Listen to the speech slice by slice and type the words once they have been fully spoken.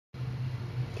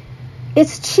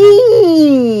It's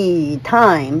Chi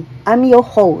time. I'm your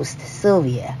host,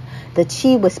 Sylvia, the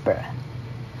Chi Whisperer.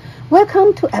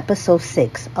 Welcome to episode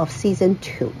 6 of season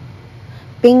 2.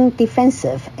 Being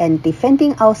defensive and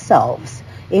defending ourselves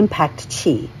impact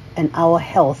Chi and our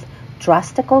health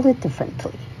drastically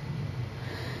differently.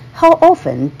 How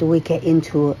often do we get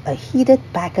into a heated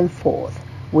back and forth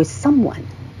with someone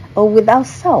or with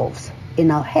ourselves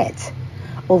in our heads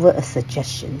over a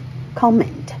suggestion,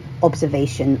 comment,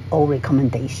 observation, or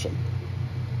recommendation?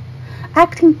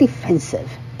 Acting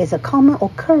defensive is a common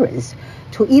occurrence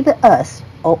to either us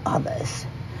or others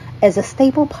as a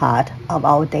staple part of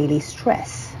our daily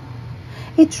stress.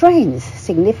 It drains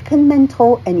significant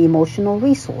mental and emotional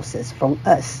resources from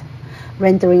us,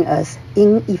 rendering us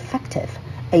ineffective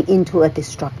and into a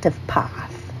destructive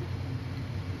path.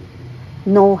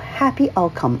 No happy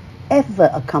outcome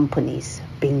ever accompanies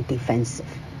being defensive.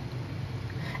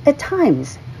 At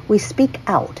times, we speak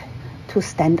out to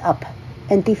stand up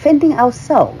and defending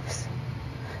ourselves.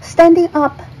 Standing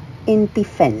up in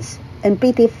defense and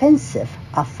be defensive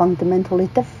are fundamentally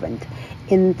different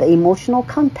in the emotional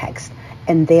context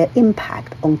and their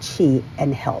impact on Chi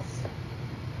and health.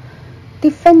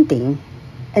 Defending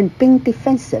and being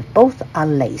defensive both are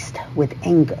laced with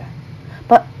anger,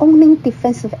 but owning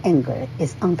defensive anger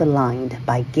is underlined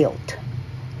by guilt.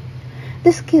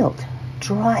 This guilt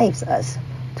drives us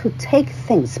to take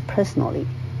things personally,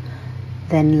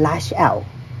 then lash out,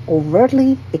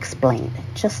 overtly explain,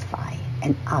 justify,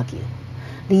 and argue,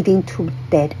 leading to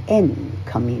dead-end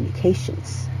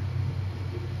communications.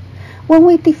 When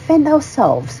we defend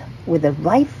ourselves with a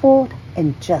rightful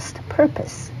and just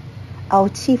purpose, our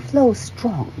Chi flows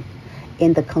strong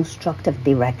in the constructive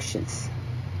directions.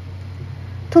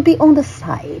 To be on the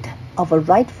side of a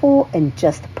rightful and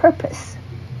just purpose,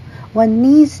 one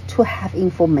needs to have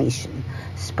information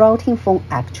sprouting from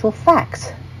actual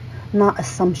facts, not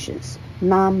assumptions,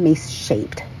 not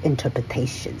misshaped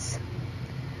interpretations.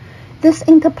 This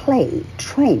interplay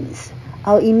trains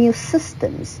our immune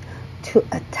systems to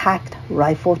attack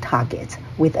rightful targets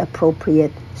with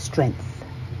appropriate strength.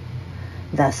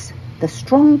 Thus, the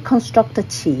strong constructed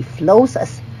Chi flows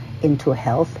us into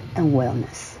health and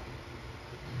wellness.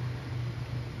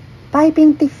 By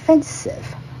being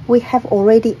defensive, we have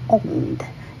already owned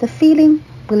the feeling,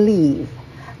 belief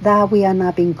that we are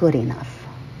not being good enough,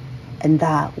 and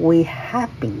that we have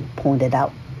been pointed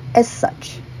out as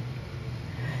such.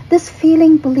 This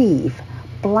feeling, belief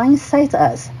blindsides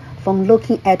us from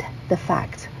looking at the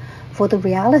facts for the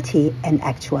reality and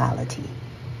actuality.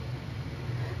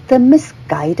 The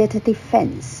misguided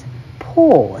defense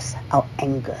pours our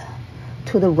anger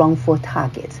to the wrongful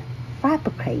targets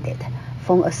fabricated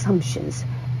from assumptions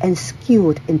and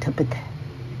skewed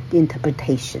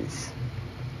interpretations.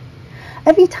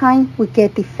 Every time we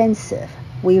get defensive,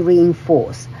 we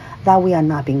reinforce that we are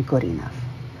not being good enough,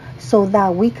 so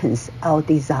that weakens our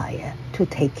desire to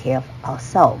take care of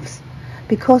ourselves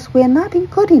because we are not being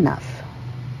good enough.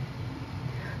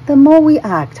 The more we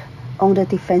act on the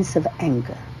defensive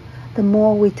anger, the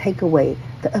more we take away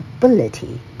the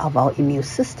ability of our immune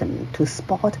system to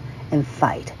spot and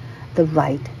fight the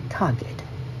right target.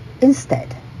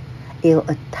 Instead, it'll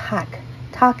attack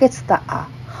targets that are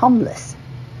harmless.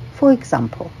 For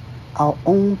example, our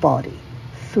own body,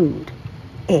 food,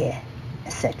 air,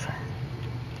 etc.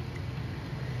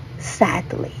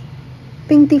 Sadly,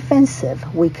 being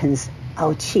defensive weakens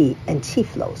our Chi and Chi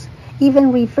flows,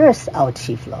 even reverse our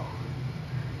Chi flow.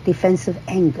 Defensive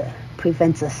anger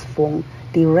prevents us from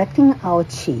directing our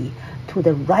Chi to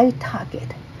the right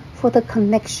target for the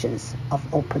connections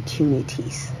of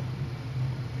opportunities.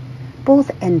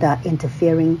 Both end up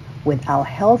interfering with our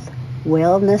health,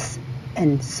 wellness,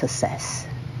 and success.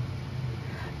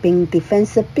 Being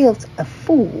defensive builds a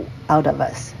fool out of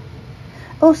us.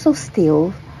 Also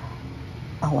steals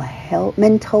our health,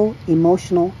 mental,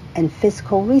 emotional, and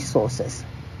physical resources.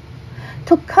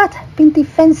 To cut being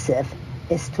defensive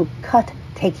is to cut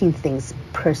taking things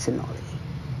personally.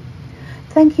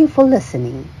 Thank you for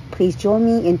listening. Please join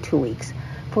me in 2 weeks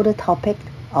for the topic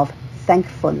of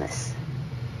thankfulness.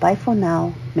 Bye for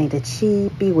now. May the Chi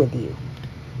be with you.